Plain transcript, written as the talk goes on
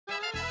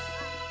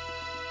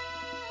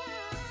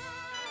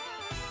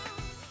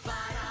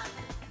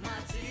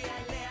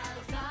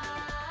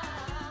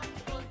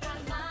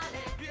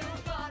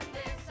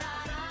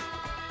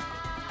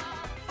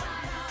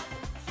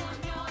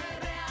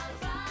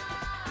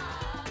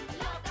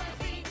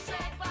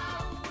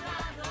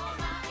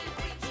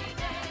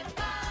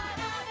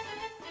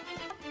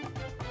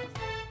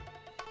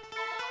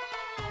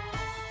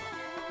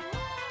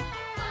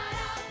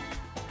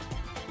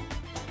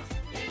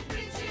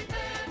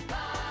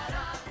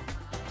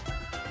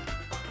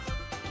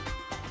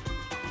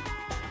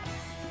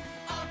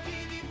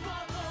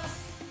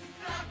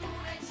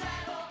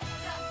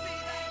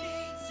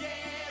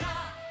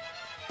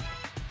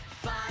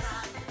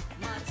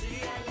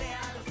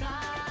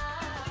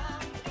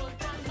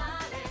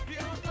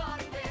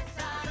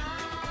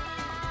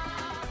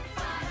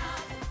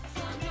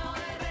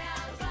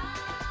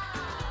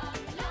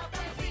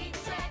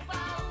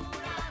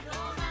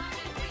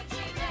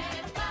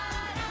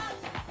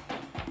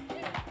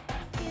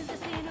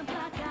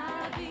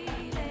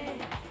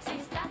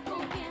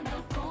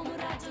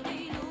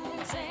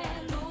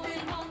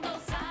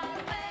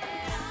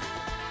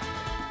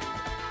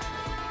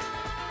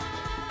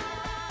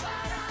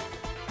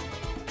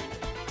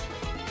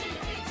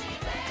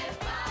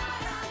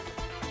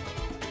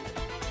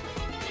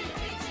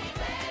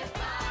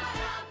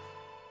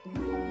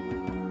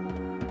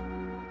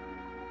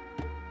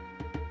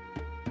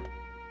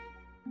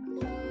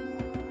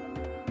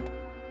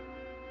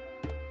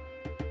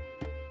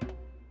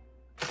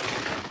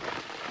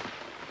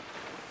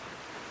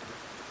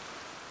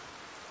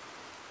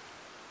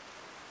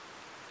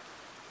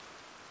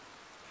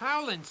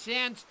Howling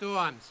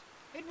sandstorms.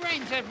 It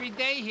rains every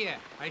day here.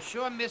 I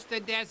sure miss the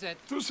desert.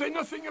 To say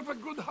nothing of a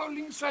good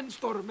howling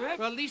sandstorm, eh?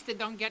 Well, at least it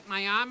don't get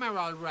my armor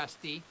all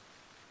rusty.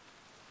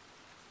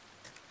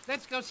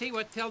 Let's go see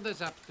what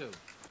Tilda's up to.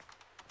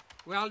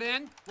 Well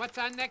then, what's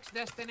our next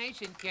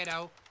destination,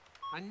 kiddo?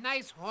 A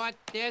nice hot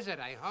desert,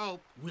 I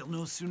hope. We'll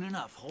know soon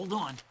enough. Hold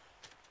on.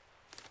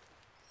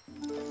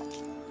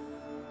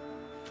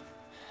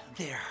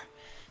 There.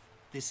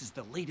 This is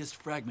the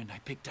latest fragment I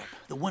picked up.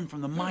 The one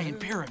from the Mayan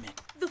pyramid.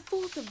 The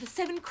fourth of the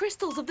 7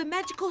 crystals of the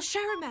magical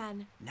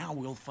Shariman. Now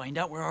we'll find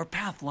out where our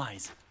path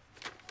lies.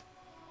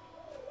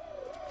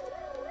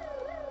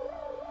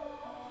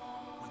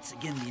 Once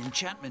again, the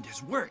enchantment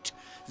has worked.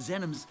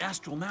 Zenim's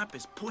astral map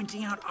is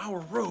pointing out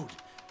our road.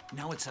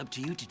 Now it's up to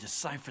you to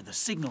decipher the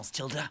signals,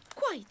 Tilda.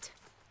 Quite.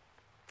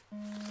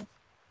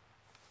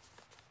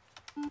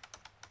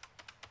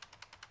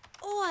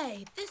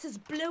 Oi, this is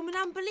bloomin'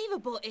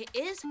 unbelievable, it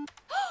is.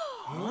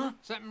 Huh?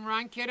 Something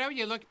wrong, kiddo?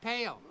 You look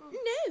pale.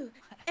 No,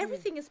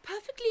 everything is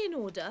perfectly in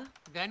order.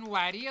 Then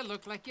why do you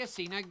look like you've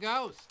seen a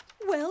ghost?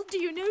 Well, do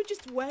you know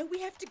just where we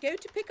have to go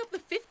to pick up the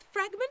 5th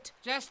fragment?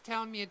 Just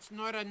tell me it's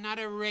not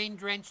another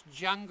rain-drenched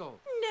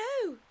jungle.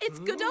 No, it's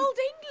good old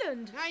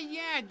England. Ah,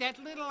 yeah,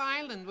 that little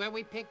island where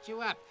we picked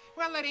you up.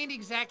 Well, it ain't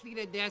exactly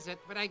the desert,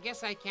 but I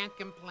guess I can't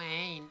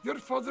complain. Your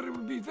father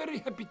will be very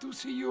happy to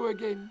see you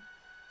again.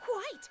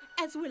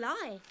 Quite, as will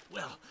I.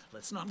 Well,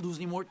 let's not lose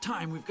any more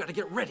time. We've got to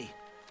get ready.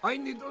 I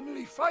need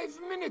only 5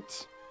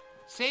 minutes.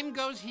 Same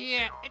goes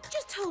here.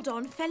 Just hold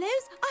on,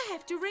 fellows. I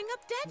have to ring up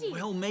Daddy.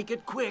 We'll make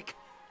it quick.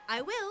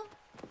 I will.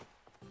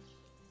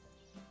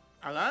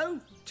 Hello?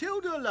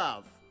 Tilda,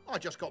 love. I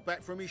just got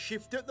back from his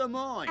shift at the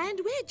mine. And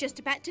we're just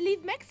about to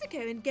leave Mexico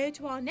and go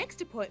to our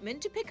next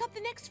appointment to pick up the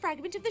next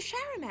fragment of the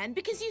Shariman,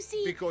 because you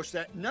see... Because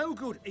that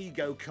no-good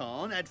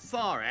Egokhan had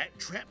Farhat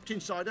trapped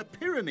inside a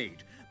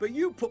pyramid. But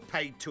you put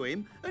paid to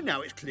him, and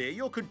now it's clear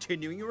you're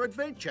continuing your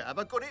adventure. Have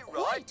I got it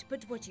right? Right,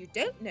 but what you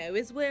don't know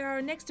is where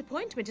our next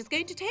appointment is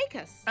going to take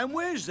us. And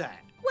where's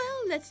that?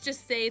 Well, let's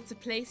just say it's a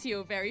place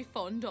you're very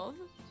fond of.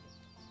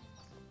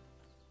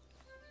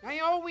 I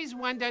always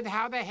wondered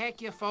how the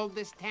heck you fold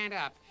this tent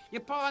up. You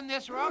pull on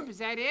this rope, is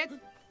that it?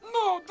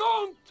 No,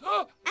 don't!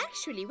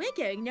 Actually, we're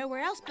going nowhere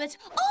else but...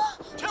 Oh!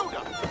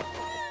 Tilda!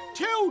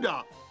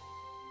 Tilda!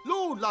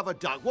 Lord love a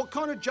duck, what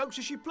kind of jokes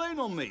is she playing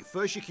on me?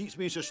 First she keeps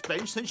me in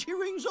suspense, then she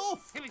rings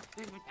off.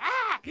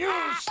 Ah! You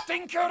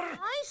stinker!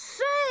 I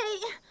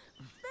say!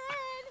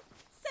 Ben,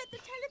 set the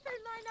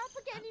telephone line up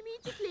again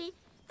immediately.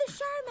 The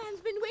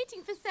Shariman's been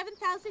waiting for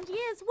 7,000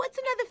 years. What's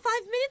another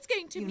 5 minutes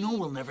going to You be? know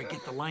we'll never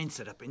get the line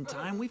set up in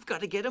time. We've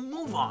got to get a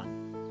move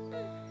on.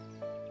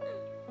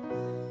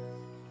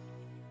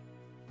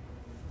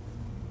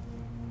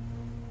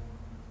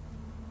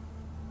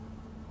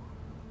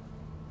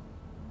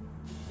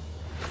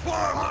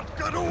 Farhat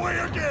got away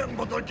again,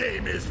 but the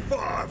game is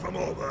far from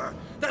over.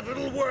 That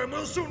little worm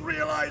will soon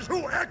realize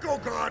who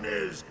Egokhan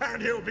is,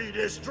 and he'll be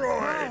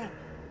destroyed.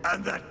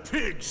 And that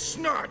pig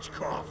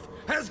Snarchkoff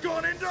has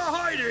gone into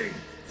hiding,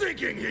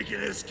 thinking he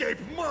can escape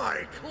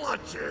my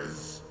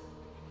clutches.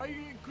 I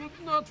could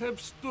not have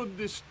stood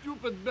this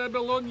stupid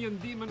Babylonian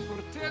demon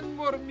for 10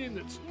 more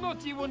minutes,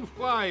 not even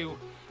 5.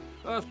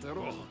 After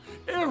all,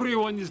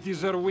 everyone is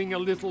deserving a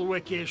little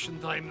vacation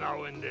time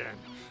now and then.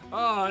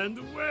 Ah, and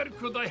where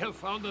could I have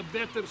found a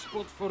better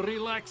spot for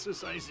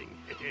relaxercising?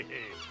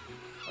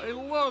 I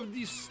love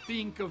this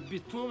stink of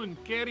bitumen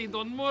carried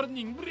on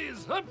morning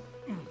breeze. Hup.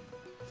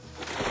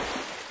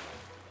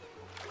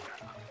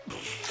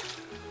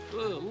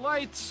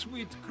 Light,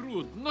 sweet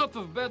crude, not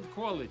of bad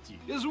quality,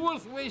 is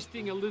worth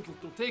wasting a little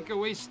to take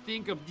away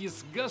stink of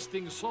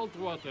disgusting salt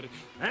water,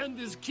 and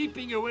is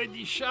keeping away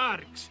the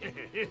sharks.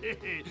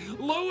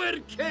 Lower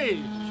cage.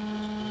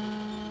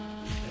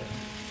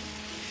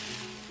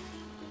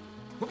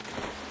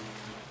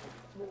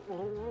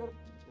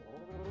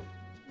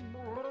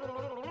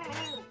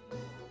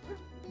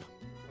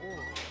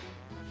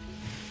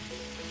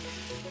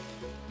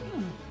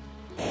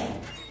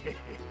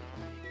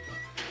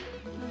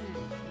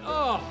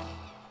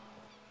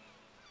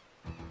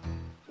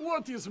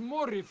 What is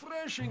more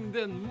refreshing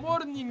than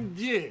morning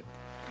dip?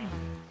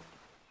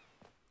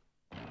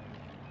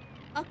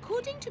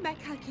 According to my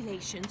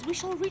calculations, we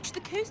shall reach the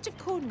coast of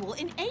Cornwall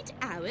in 8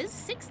 hours,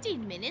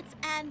 16 minutes,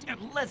 and... And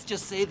let's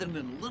just say that in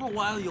a little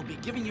while you'll be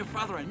giving your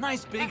father a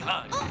nice big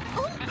hug.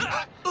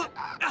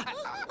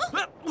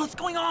 What's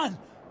going on?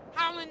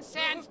 Howling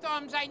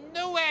sandstorms, I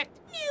knew it!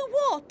 You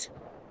what?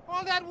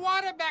 All that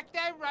water back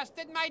there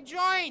rusted my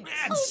joints.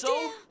 And so?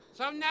 Dear.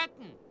 So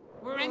nothing.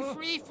 We're in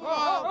free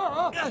fall.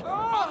 All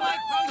my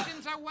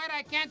potions are wet.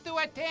 I can't do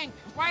a thing.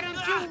 Why don't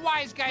you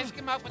wise guys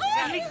come up with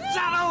something?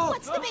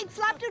 What's the big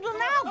flapdoodle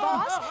now,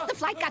 boss? The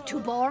flight got too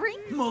boring?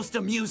 Most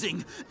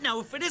amusing. Now,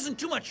 if it isn't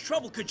too much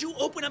trouble, could you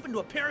open up into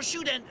a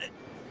parachute and...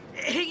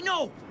 hey,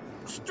 no!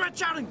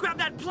 Stretch out and grab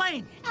that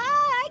plane!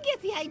 I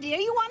get the idea.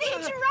 You want to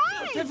hitch a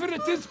ride. Whatever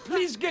it is,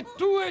 please get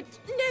to it!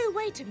 No,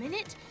 wait a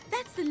minute.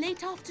 That's the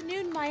late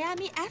afternoon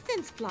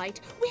Miami-Athens flight.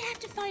 We have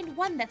to find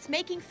one that's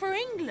making for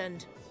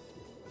England.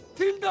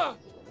 Tilda!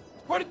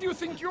 Where do you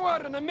think you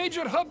are, in a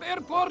major hub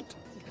airport?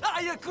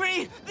 I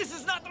agree! This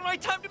is not the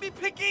right time to be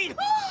picky!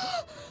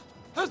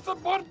 Has the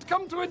board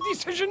come to a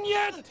decision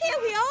yet? Here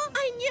we are!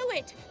 I knew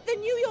it! The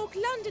New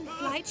York-London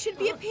flight should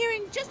be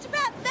appearing just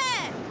about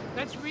there!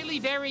 That's really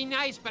very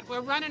nice, but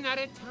we're running out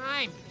of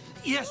time.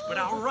 Yes, but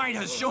our ride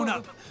has shown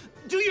up.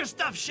 Do your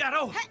stuff,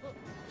 Shadow!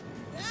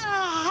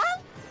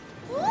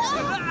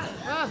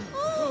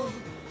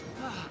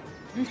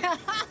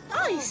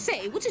 I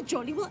say, what a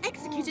jolly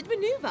well-executed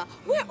maneuver.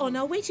 We're on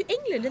our way to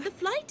England and the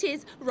flight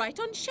is right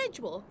on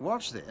schedule.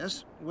 Watch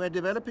this. We're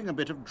developing a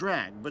bit of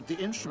drag, but the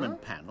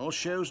instrument panel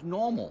shows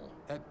normal.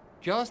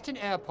 Just an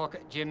air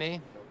pocket,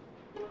 Jimmy.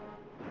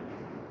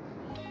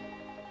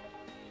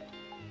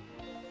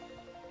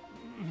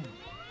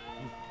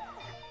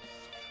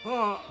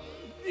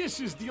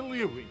 This is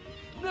delirium.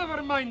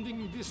 Never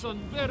minding this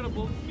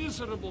unbearable,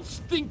 miserable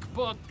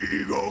stinkpot.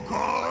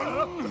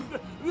 Egokhan?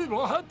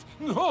 What?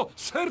 No,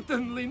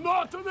 certainly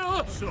not.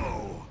 No.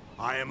 So,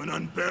 I am an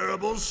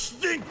unbearable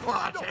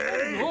stinkpot,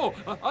 eh? No,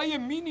 I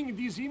am meaning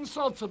these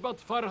insults about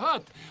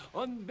Farhat.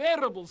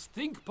 Unbearable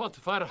stinkpot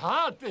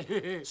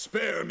Farhat.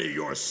 Spare me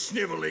your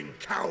sniveling,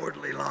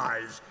 cowardly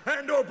lies,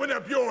 and open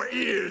up your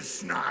ears,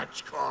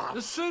 Snatchcock.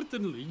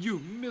 Certainly,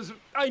 you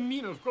I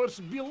mean, of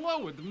course,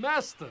 beloved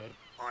master.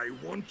 I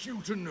want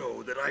you to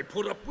know that I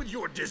put up with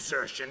your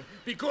desertion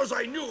because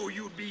I knew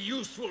you'd be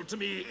useful to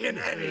me in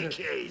any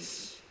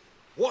case.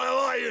 While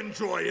I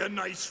enjoy a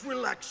nice,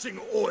 relaxing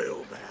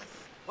oil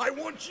bath, I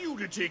want you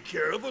to take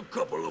care of a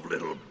couple of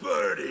little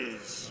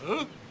birdies.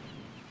 Huh?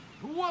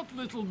 What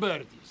little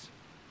birdies?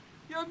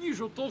 Я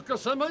вижу только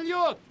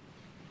самолет.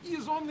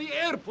 Is on the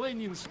airplane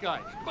in sky.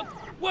 But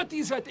what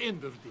is at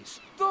end of this?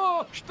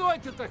 Что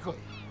это такое?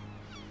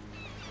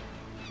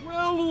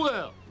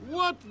 Well,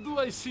 what do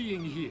I see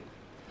in here?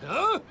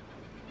 Huh?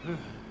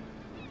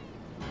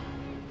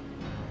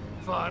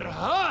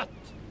 Farhat!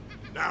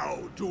 Now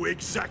do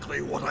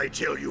exactly what I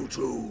tell you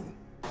to.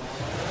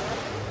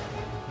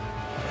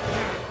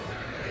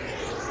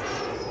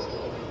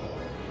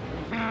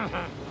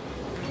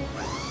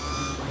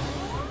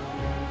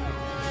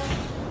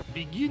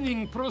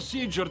 Beginning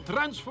procedure,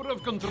 transfer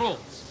of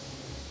controls.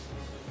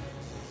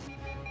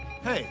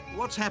 Hey,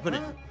 what's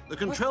happening? The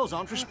controls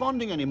aren't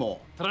responding anymore.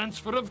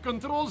 Transfer of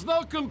controls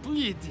now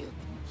completed.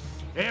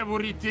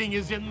 Everything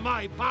is in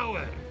my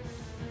power.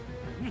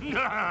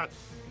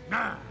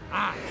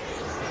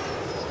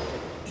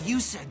 You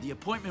said the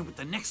appointment with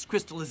the next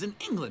crystal is in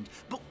England,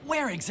 but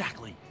where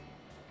exactly?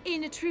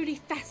 In a truly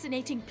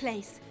fascinating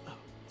place.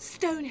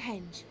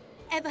 Stonehenge.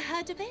 Ever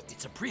heard of it?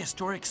 It's a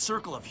prehistoric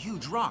circle of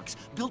huge rocks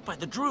built by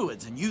the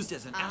Druids and used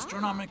as an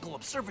astronomical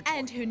observatory.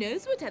 And who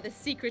knows what other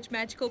secret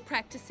magical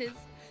practices?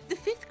 The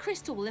fifth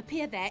crystal will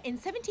appear there in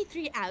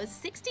 73 hours,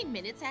 16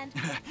 minutes, and...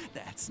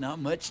 That's not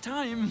much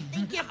time.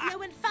 Think you're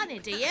blowing funny,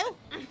 do you?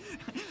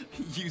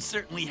 You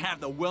certainly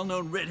have the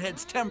well-known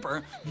redhead's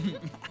temper.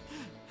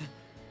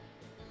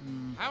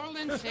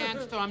 Howling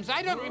sandstorms.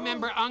 I don't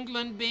remember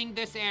England being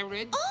this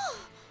arid.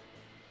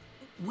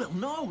 Well,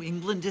 no,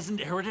 England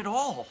isn't arid at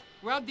all.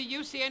 Well, do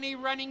you see any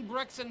running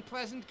brooks and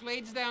pleasant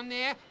glades down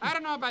there? I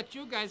don't know about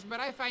you guys,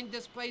 but I find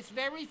this place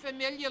very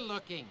familiar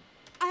looking.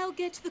 I'll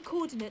get the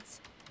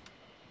coordinates.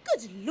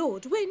 Good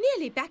Lord, we're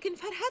nearly back in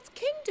Farhat's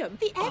kingdom.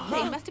 The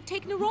airplane must have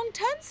taken a wrong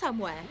turn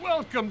somewhere.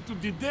 Welcome to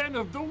the den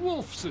of the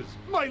wolfses,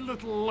 my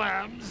little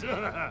lambs.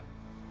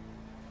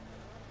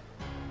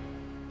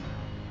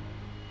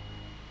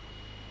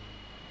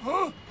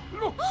 Huh?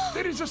 Look,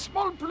 there is a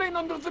small plane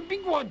under the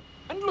big one.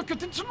 And look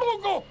at its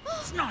logo.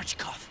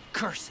 Snarchcough,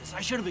 curses,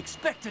 I should have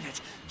expected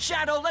it.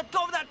 Shadow, let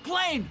go of that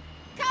plane.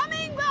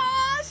 Coming,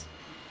 boss!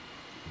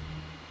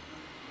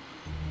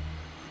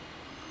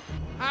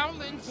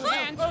 Howling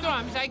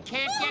sandstorms. I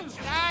can't get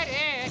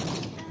started.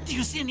 Do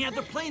you see any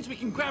other planes we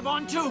can grab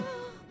onto?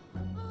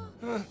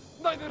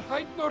 Neither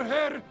hide nor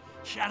hair.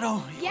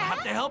 Shadow, you'll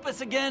have to help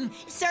us again.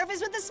 Service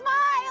with a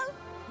smile!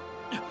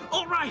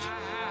 All right,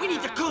 we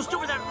need to coast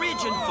over that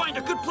ridge and find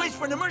a good place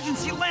for an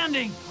emergency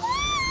landing.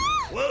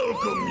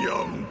 Welcome,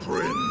 young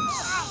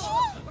prince.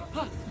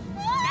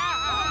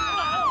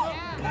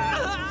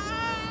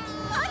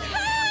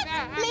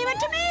 Farhat! Leave it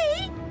to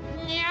me!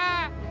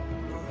 Yeah.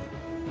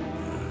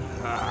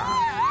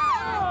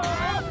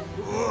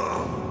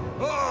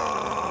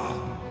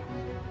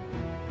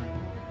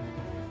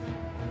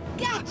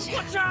 Gotcha!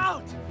 Watch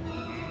out!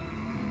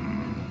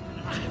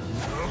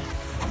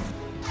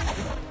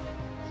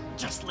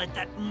 Just let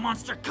that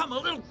monster come a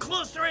little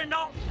closer and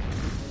I'll...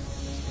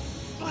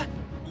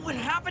 What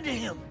happened to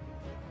him?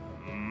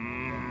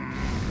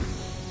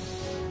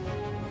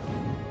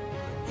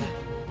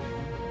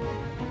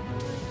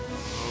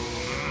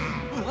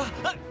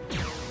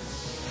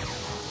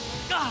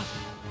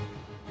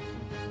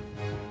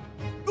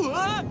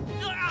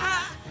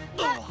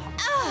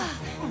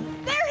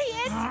 There he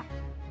is!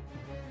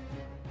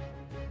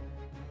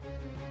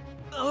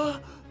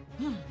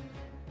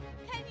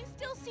 Can you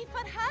still see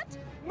Farhat?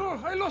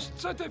 No, I lost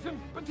sight of him,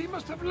 but he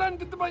must have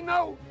landed by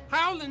now.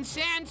 Howling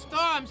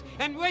sandstorms,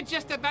 and we're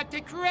just about to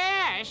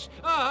crash.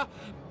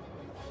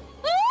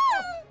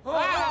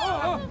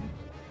 I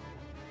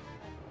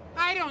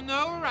don't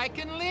know where I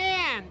can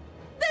land.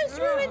 Those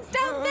ruins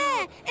down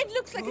there! It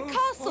looks like a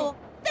castle.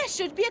 There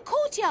should be a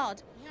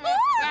courtyard.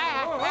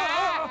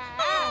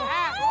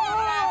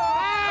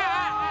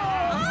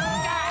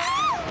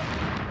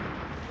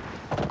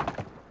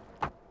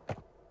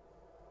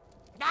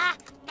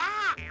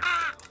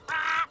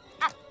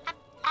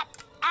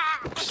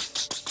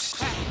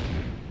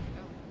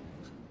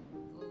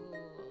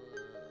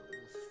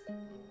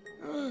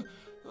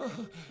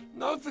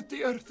 Now that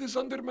the earth is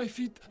under my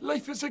feet,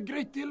 life is a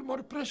great deal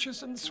more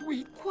precious and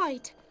sweet.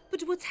 Quite.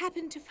 But what's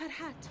happened to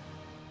Farhat?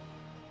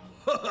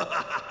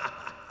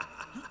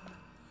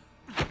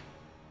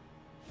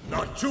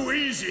 Not too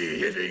easy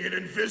hitting an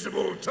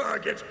invisible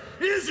target,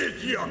 is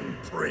it, young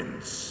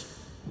prince?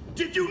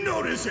 Did you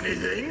notice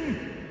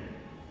anything?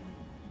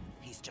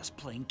 He's just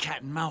playing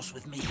cat and mouse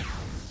with me.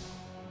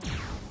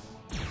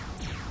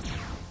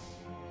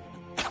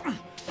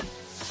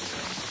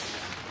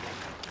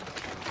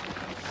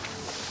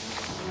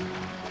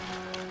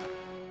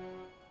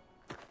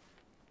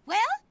 Well,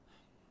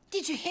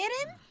 did you hit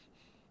him?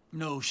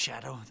 No,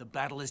 Shadow. The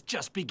battle is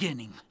just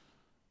beginning.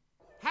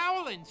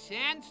 Howling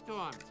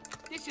sandstorms.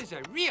 This is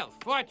a real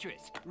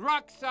fortress.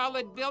 Rock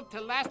solid, built to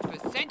last for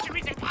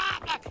centuries.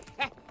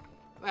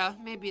 Well,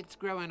 maybe it's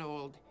growing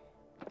old.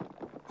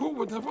 Who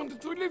would have wanted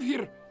to live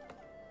here?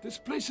 This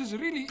place is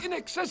really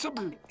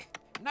inaccessible.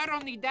 Not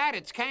only that,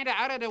 it's kind of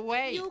out of the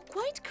way. You're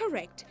quite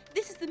correct.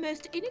 This is the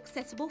most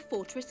inaccessible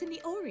fortress in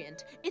the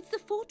Orient. It's the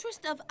fortress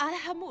of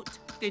Al-Hamut.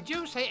 Did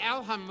you say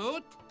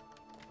Al-Hamut?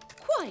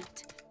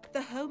 Quite.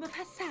 The home of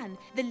Hassan,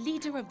 the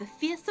leader of the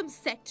fearsome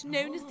sect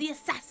known as the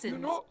Assassins. You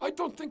know, I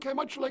don't think I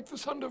much like the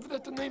sound of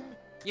that name.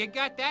 You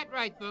got that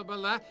right,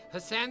 Bubala.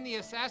 Hassan the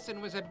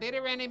Assassin was a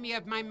bitter enemy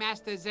of my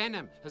master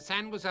Zenem.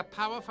 Hassan was a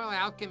powerful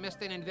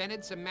alchemist and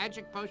invented some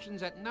magic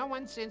potions that no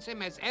one since him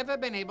has ever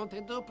been able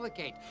to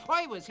duplicate.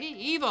 Why was he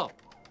evil?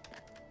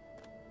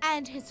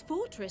 And his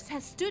fortress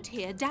has stood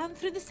here down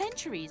through the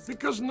centuries.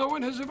 Because no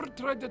one has ever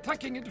tried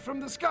attacking it from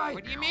the sky.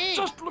 What do you mean?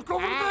 Just look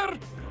over there.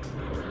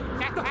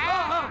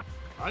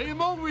 I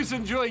am always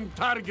enjoying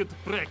target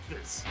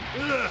practice.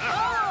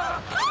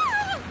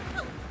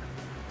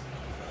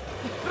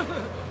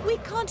 We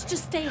can't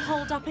just stay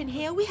holed up in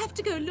here. We have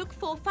to go look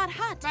for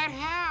Farhat. But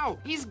how?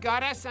 He's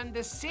got us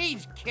under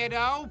siege,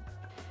 kiddo.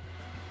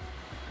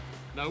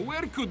 Now,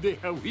 where could they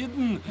have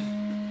hidden?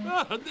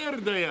 Ah, there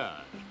they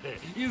are.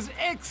 His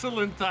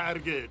excellent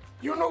target.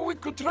 You know, we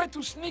could try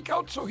to sneak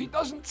out so he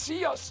doesn't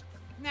see us.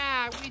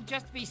 Nah, we'd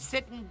just be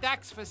sitting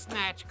ducks for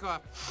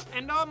Snatchcorp.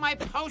 And all my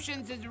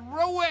potions is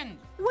ruined.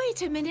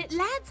 Wait a minute,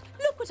 lads.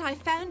 Look what I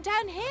found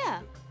down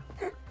here.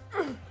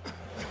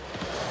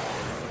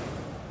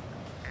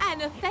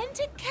 An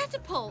authentic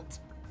catapult.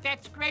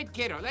 That's great,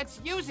 kiddo. Let's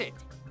use it.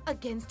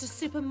 Against a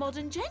super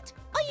modern jet?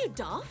 Are you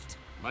daft?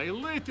 My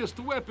latest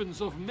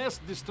weapons of mass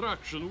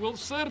destruction will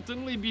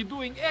certainly be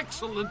doing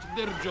excellent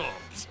their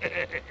jobs.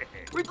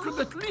 We could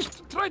at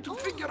least try to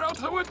figure out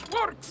how it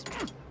works.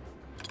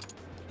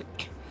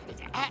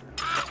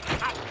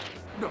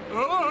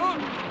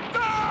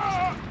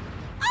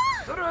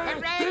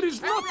 Hooray! There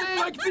is nothing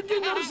like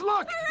beginner's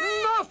luck!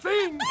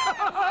 Nothing!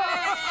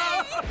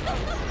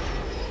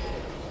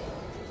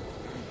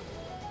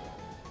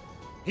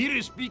 Here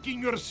is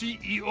speaking your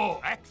CEO.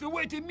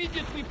 Activate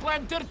immediately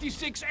Plan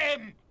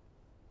 36M.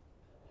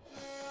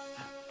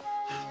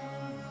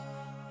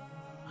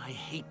 I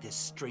hate this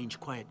strange,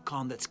 quiet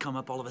calm that's come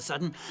up all of a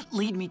sudden.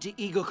 Lead me to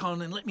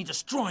Egokhan and let me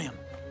destroy him.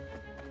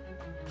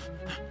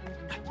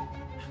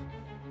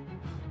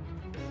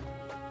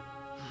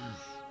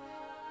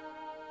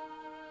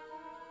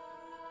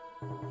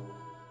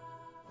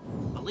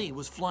 Ali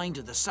was flying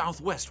to the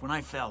southwest when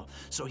I fell,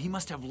 so he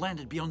must have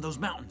landed beyond those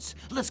mountains.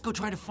 Let's go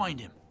try to find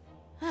him.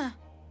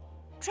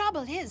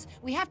 Trouble is,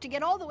 we have to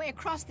get all the way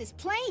across this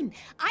plain.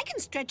 I can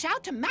stretch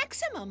out to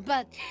maximum,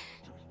 but...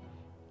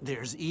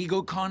 There's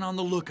Egokhan on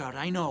the lookout,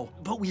 I know,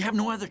 but we have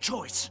no other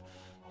choice.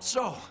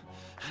 So,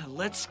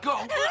 let's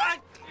go.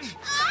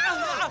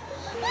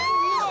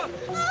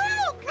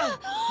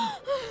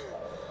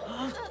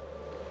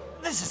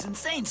 This is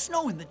insane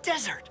snow in the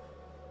desert.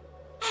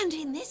 And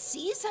in this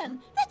season,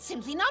 that's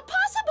simply not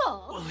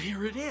possible. Well,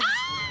 here it is.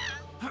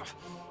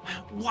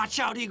 Watch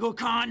out,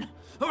 Egokhan,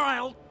 or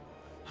I'll...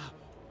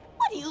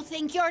 What do you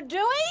think you're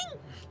doing?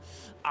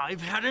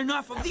 I've had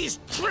enough of these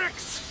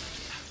tricks!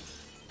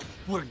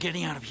 We're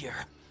getting out of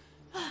here.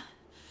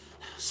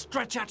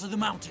 Stretch out to the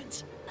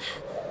mountains.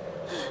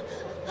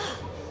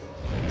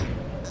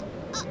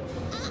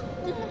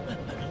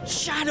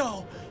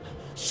 Shadow!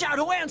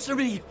 Shadow, answer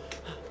me!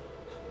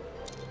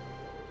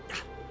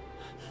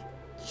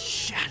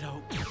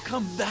 Shadow,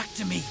 come back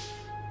to me.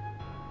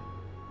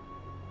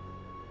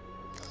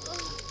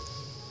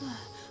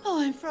 Oh,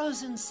 I'm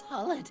frozen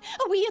solid.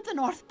 Are we at the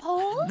North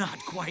Pole? Not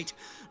quite.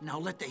 Now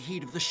let the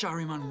heat of the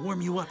Shariman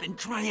warm you up and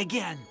try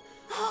again.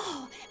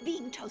 Oh,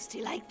 being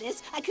toasty like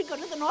this, I could go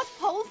to the North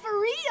Pole for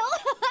real.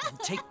 And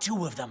take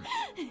 2 of them.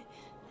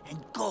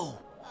 And go.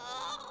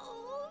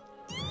 Oh.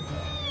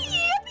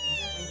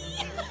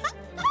 Yippee!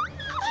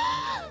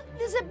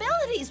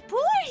 Invisibility's poor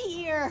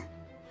here.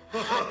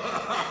 It's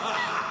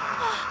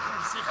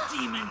a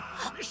demon.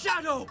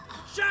 Shadow!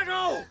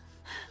 Shadow!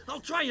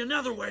 I'll try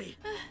another way.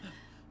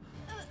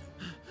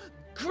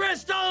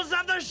 Crystals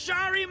of the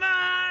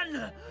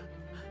Shariman!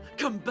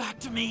 Come back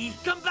to me!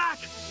 Come back!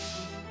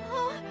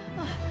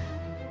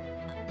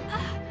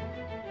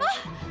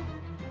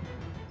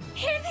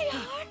 Here they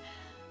are.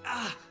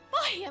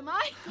 Boy, am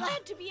I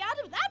glad to be out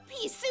of that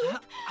pea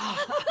soup.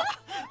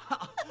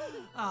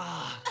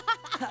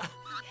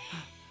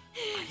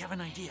 I have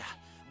an idea.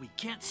 We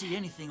can't see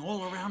anything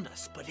all around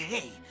us, but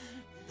hey,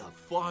 the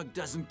fog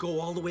doesn't go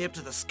all the way up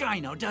to the sky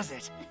now, does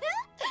it?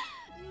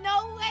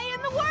 No way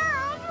in the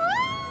world.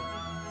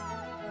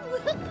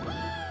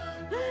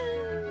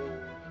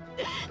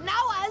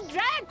 Now I'll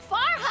drag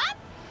Farhat.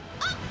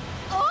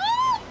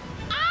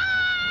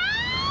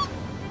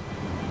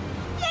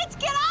 Let's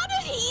get out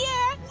of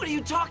here. What are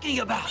you talking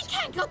about? We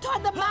can't go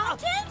toward the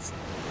mountains.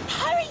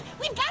 Hurry,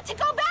 we've got to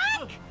go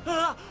back.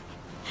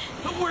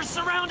 We're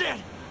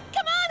surrounded.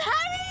 Come on,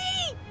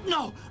 hurry.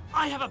 No,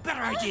 I have a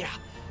better idea.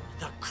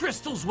 The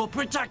crystals will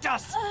protect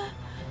us.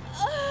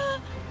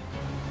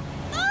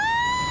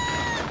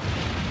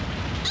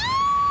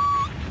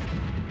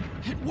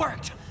 It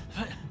worked.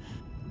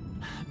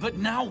 But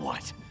now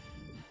what?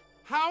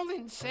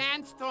 Howling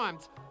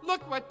sandstorms.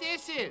 Look what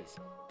this is.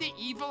 The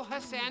evil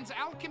Hassan's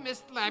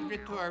alchemist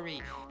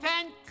laboratory.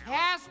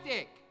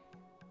 Fantastic!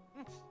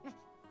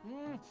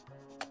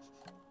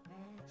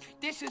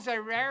 This is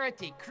a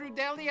rarity,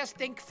 Crudelia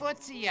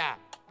stinkfootsia.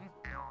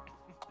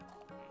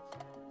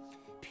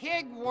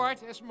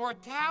 Pigwortus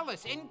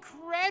mortalis,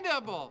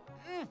 incredible!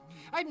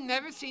 I've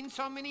never seen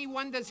so many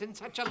wonders in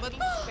such a little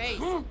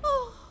space.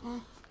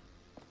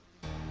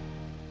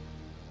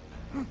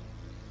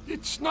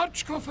 It's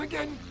Snatchkoff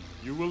again.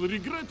 You will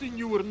regret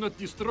you were not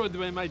destroyed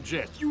by my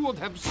jet. You would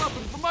have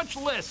suffered much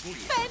less.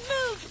 Ben,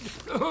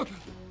 move!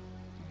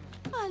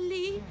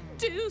 Ali,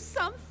 do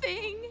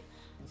something.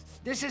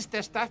 This is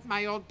the stuff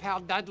my old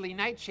pal Dudley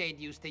Nightshade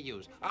used to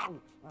use.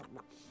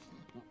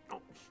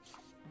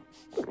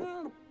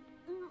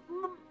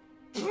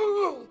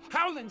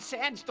 Howling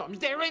sandstorms,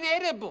 they're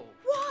inedible.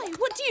 Why?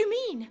 What do you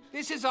mean?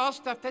 This is all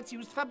stuff that's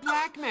used for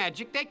black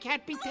magic. They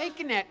can't be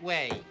taken that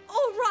way.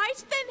 All right,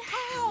 then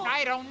how?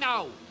 I don't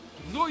know.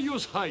 No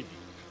use hiding.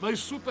 My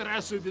super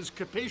acid is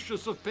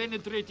capacious of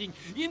penetrating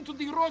into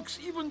the rocks,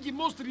 even the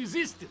most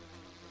resistant.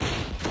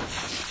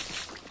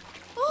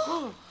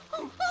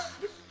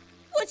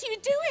 What are you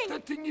doing?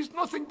 That thing is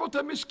nothing but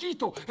a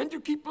mosquito, and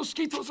you keep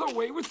mosquitoes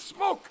away with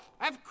smoke.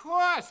 Of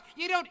course.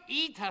 You don't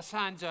eat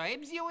Hassan's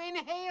herbs, you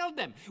inhale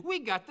them. We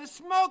got the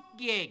smoke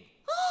gig.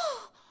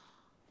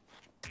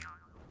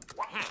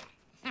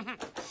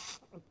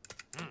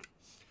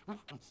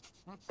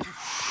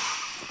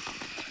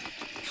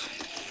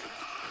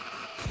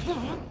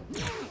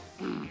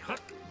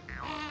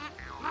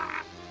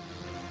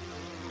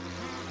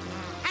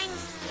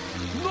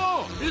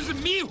 No, it's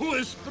me who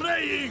is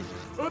spraying.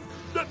 Good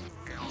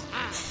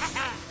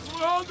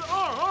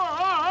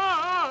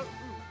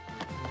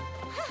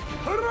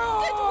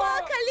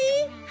work, Ali.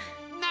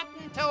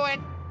 Nothing to it.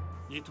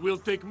 It will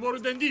take more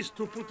than this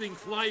to putting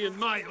fly in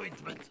my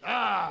ointment.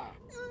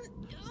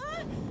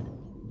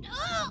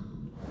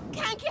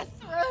 Can't get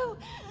through.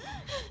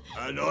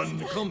 An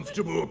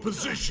uncomfortable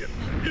position,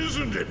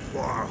 isn't it,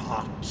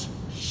 Farhat?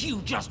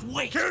 You just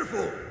wait.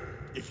 Careful!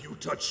 If you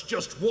touch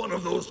just one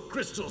of those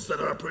crystals that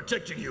are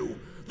protecting you,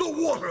 the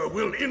water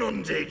will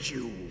inundate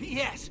you.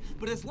 Yes,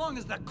 but as long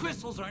as the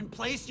crystals are in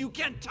place, you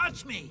can't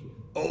touch me.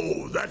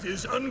 Oh, that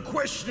is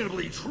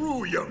unquestionably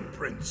true, young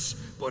prince.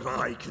 But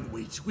I can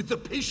wait with the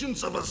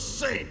patience of a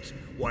saint,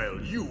 while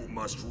you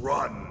must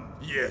run.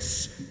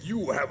 Yes,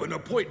 you have an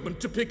appointment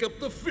to pick up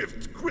the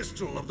 5th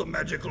crystal of the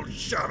magical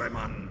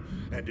Shariman.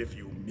 And if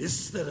you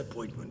miss that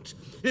appointment,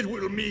 it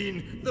will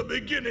mean the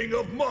beginning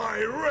of my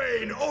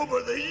reign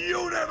over the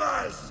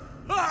universe!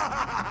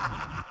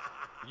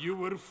 You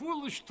were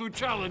foolish to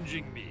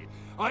challenging me.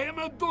 I am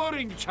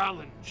adoring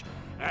challenge,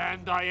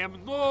 and I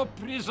am no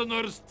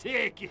prisoners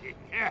taking.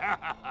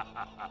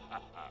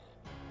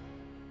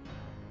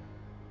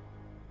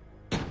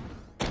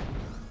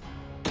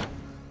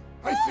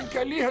 I think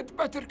Ali had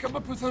better come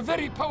up with a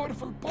very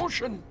powerful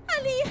potion.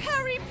 Ali,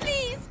 hurry,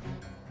 please.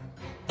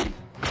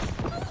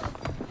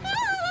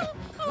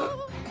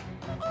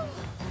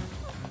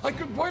 I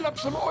could boil up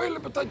some oil,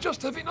 but I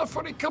just have enough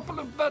for a couple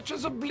of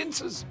batches of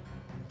blintzes.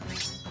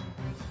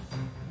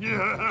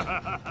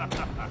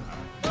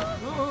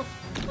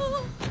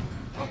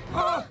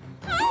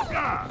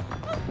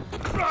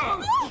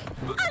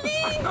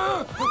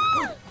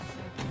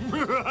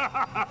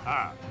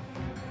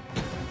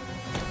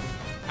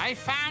 I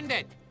found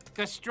it.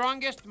 The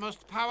strongest,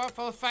 most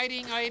powerful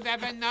fighting I've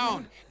ever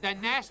known. The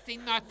nasty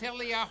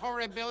Nautilia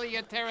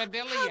horribilia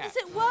terribilia. How does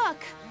it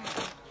work?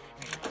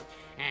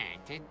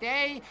 And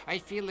today, I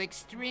feel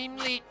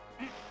extremely...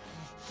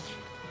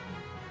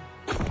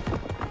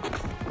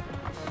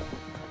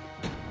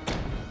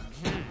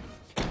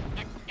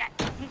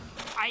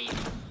 I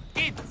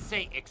did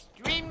say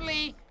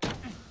extremely...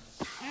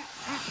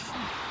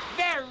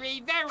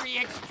 very, very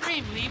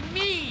extremely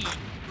mean.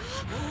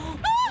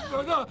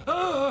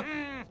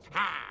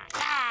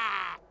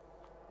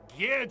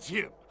 Get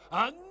him!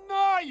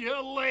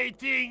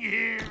 Annihilating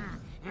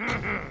him!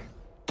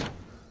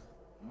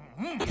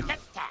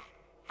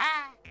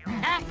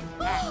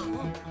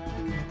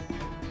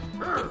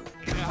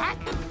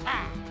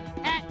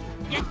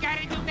 You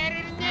gotta do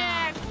better than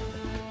that.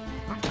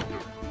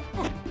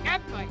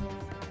 Good boy.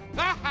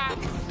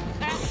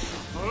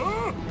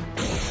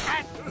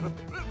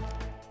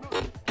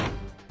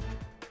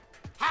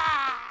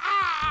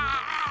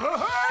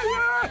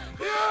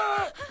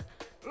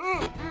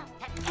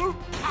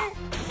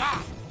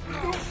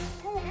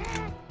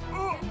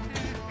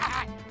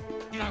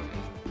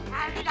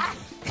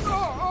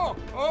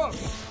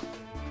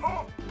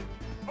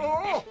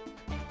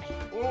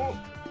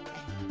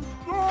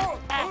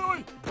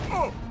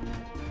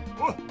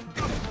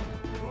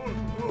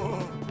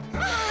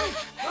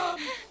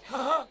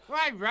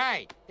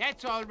 Right.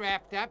 That's all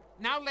wrapped up.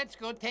 Now let's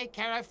go take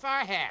care of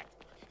Farhat.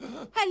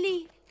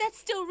 Ali, that's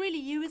still really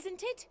you,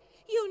 isn't it?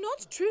 You're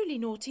not truly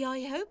naughty,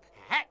 I hope.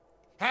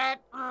 I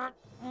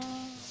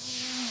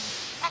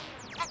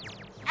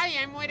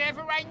am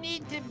whatever I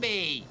need to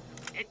be.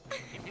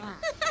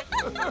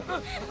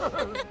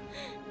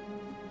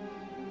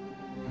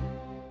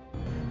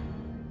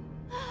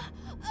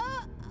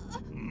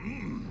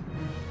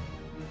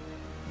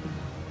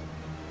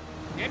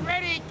 Get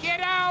ready,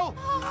 kiddo!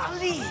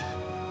 Ali!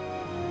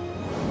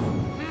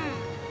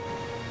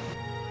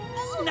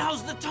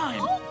 Now's the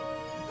time!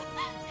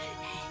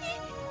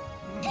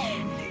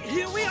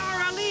 Here we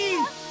are, Ali!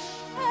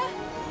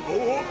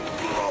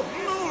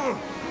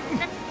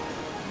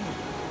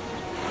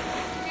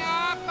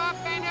 Up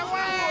and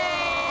away!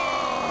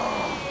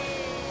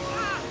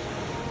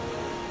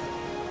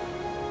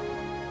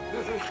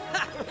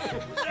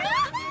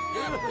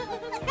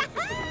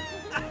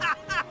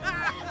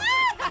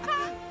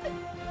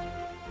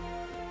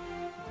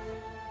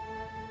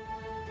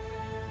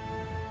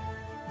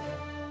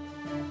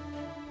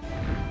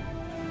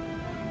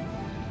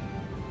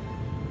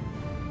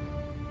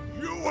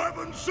 You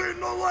haven't seen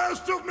the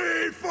last of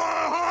me,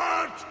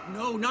 Farhat!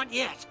 No, not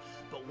yet.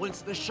 But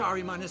once the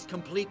Shariman is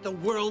complete, the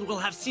world will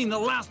have seen the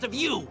last of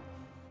you.